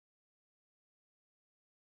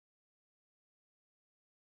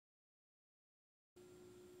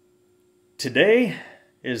Today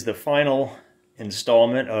is the final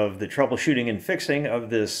installment of the troubleshooting and fixing of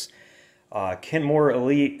this Kenmore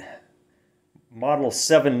Elite Model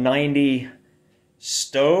 790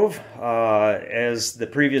 stove. As the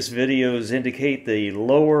previous videos indicate, the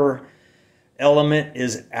lower element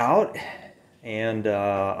is out, and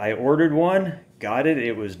I ordered one, got it.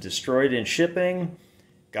 It was destroyed in shipping,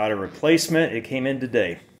 got a replacement. It came in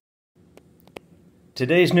today.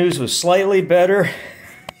 Today's news was slightly better.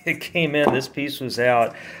 It came in, this piece was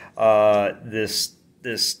out.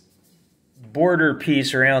 This border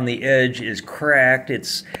piece around the edge is cracked.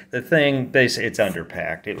 It's the thing, basically it's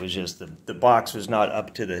underpacked. It was just the box was not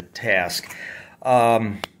up to the task.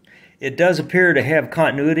 It does appear to have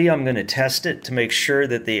continuity. I'm going to test it to make sure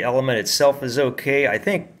that the element itself is okay. I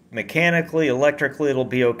think mechanically, electrically, it'll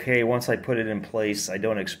be okay once I put it in place. I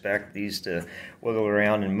don't expect these to wiggle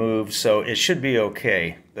around and move, so it should be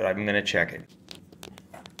okay, but I'm going to check it.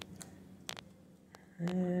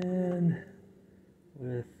 And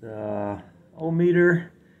with ohm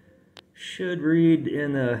meter, should read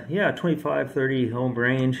in the 25-30 ohm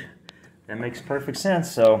range. That makes perfect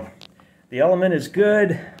sense. So the element is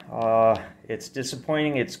good. It's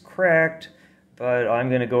disappointing it's cracked, but I'm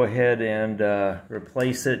going to go ahead and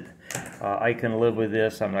replace it. I can live with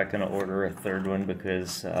this. I'm not going to order a third one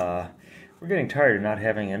because we're getting tired of not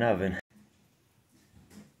having an oven.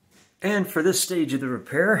 And for this stage of the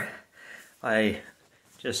repair, I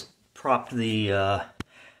just propped the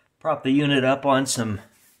unit up on some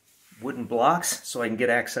wooden blocks so I can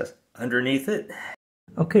get access underneath it.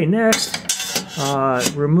 Okay, next,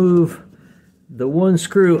 remove the one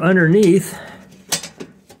screw underneath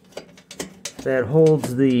that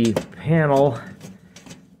holds the panel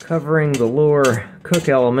covering the lower cook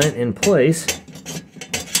element in place.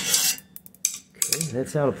 Okay,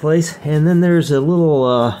 that's out of place. And then there's a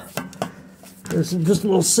little, there's just a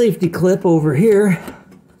little safety clip over here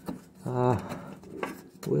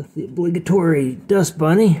with the obligatory dust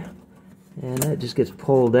bunny, and that just gets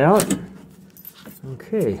pulled out.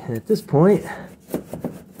 Okay, and at this point,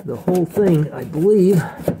 the whole thing, I believe,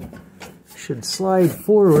 should slide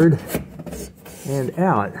forward and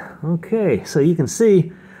out. Okay, so you can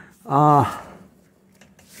see, wow,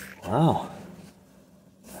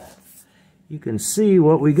 you can see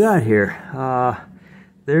what we got here.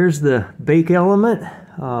 There's the bake element.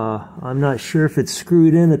 I'm not sure if it's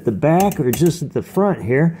screwed in at the back or just at the front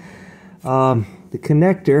here. The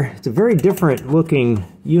connector, it's a very different looking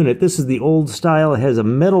unit. This is the old style. It has a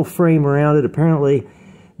metal frame around it. Apparently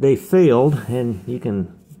they failed, and you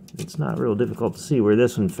can, it's not real difficult to see where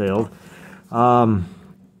this one failed. Right,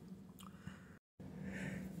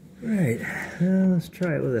 let's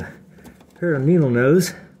try it with a pair of needle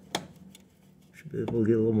nose. Should be able to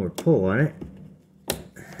get a little more pull on it.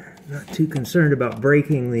 Not too concerned about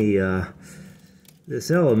breaking the this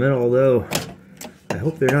element, although I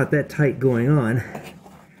hope they're not that tight going on.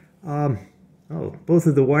 Oh, both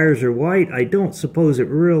of the wires are white. I don't suppose it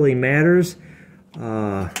really matters.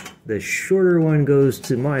 The shorter one goes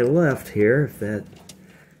to my left here, if that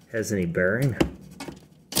has any bearing.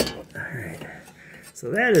 Alright,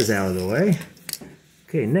 so that is out of the way.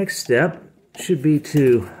 Okay, next step should be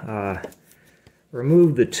to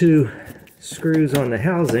remove the two screws on the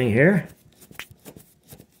housing here.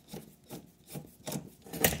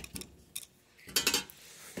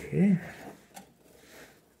 Okay.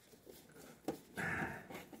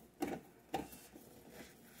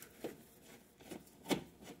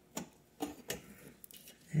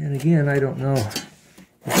 And again, I don't know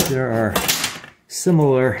if there are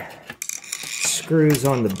similar screws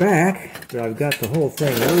on the back, but I've got the whole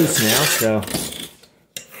thing loose now, so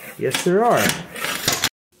yes, there are.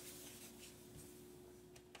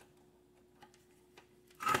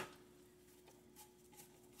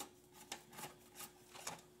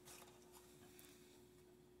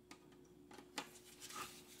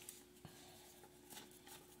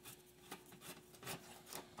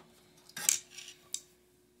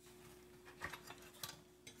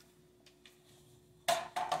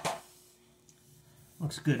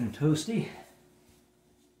 Looks good and toasty.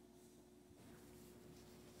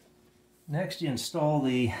 Next, you install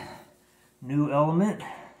the new element,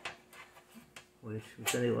 which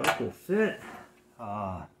with any luck will fit.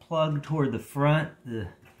 Plug toward the front to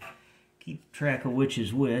keep track of which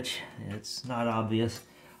is which. It's not obvious.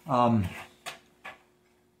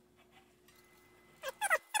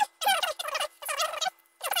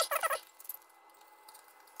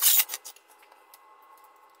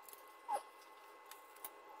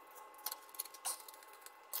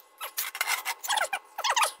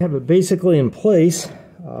 Have it basically in place.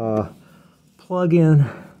 Plug in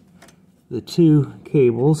the two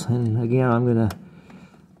cables, and again I'm going to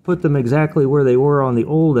put them exactly where they were on the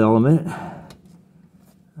old element,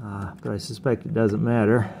 but I suspect it doesn't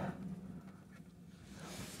matter.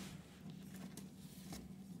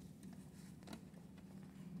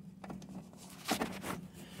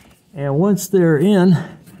 And once they're in,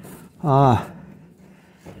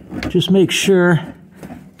 just make sure,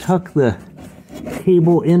 tuck the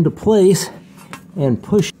cable into place and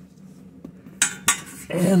push.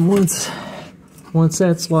 And once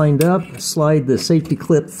that's lined up, slide the safety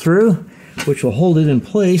clip through, which will hold it in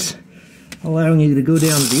place, allowing you to go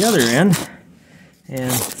down to the other end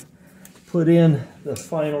and put in the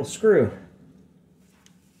final screw.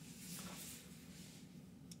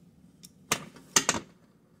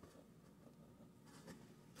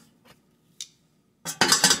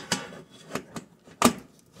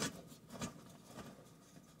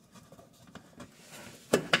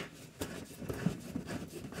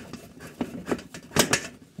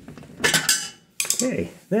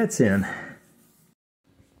 Okay, that's in.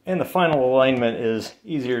 And the final alignment is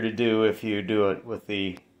easier to do if you do it with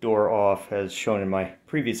the door off, as shown in my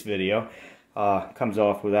previous video. Comes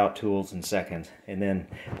off without tools in seconds. And then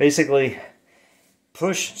basically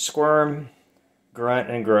push, squirm,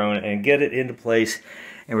 grunt, and groan, and get it into place,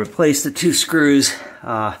 and replace the two screws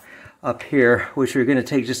up here, which are going to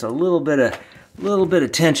take just a little bit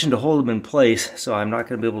of tension to hold them in place. So I'm not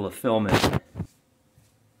going to be able to film it.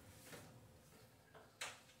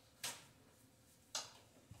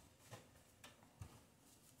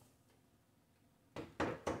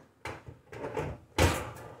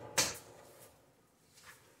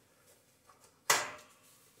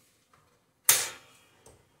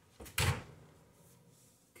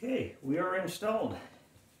 Okay, we are installed.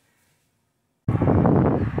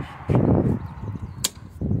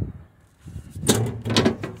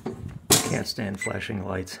 Can't stand flashing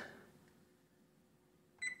lights.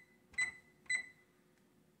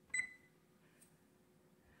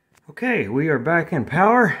 Okay, we are back in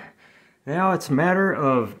power. Now it's a matter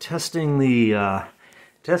of testing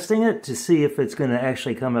it to see if it's going to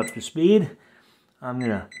actually come up to speed. I'm going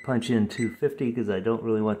to punch in 250 because I don't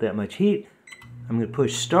really want that much heat. I'm going to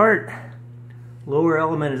push start. Lower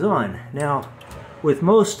element is on. Now, with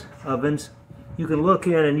most ovens, you can look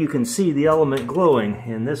at it and you can see the element glowing.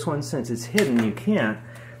 In this one, since it's hidden, you can't.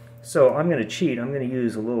 So I'm going to cheat. I'm going to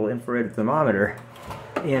use a little infrared thermometer.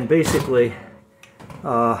 And basically,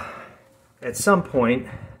 at some point,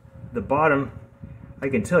 the bottom, I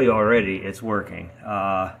can tell you already, it's working.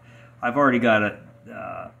 I've already got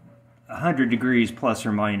a 100 degrees plus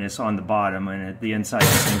or minus on the bottom, and at the inside of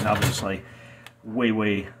things, obviously,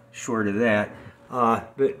 way short of that.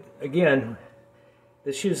 But again,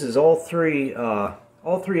 this uses all three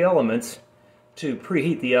elements to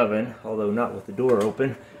preheat the oven, although not with the door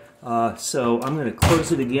open. So I'm going to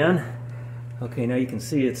close it again. Okay, now you can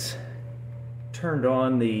see it's turned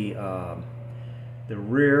on the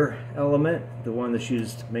rear element, the one that's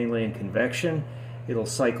used mainly in convection. It'll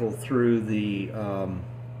cycle through the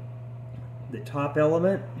top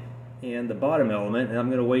element and the bottom element, and I'm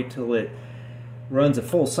going to wait till it runs a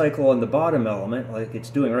full cycle on the bottom element like it's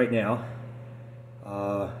doing right now,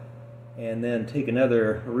 and then take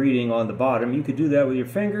another reading on the bottom. You could do that with your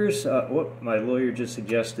fingers. Whoop, my lawyer just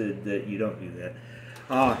suggested that you don't do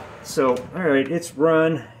that. So alright, it's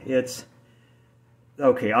run, it's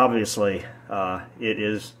okay. Obviously it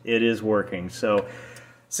is working. So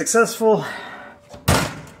a successful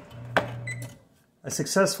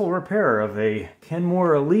repair of a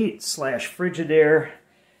Kenmore Elite / Frigidaire.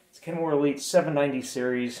 It's Kenmore Elite 790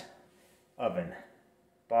 series oven.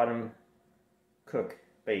 Bottom cook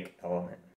bake element.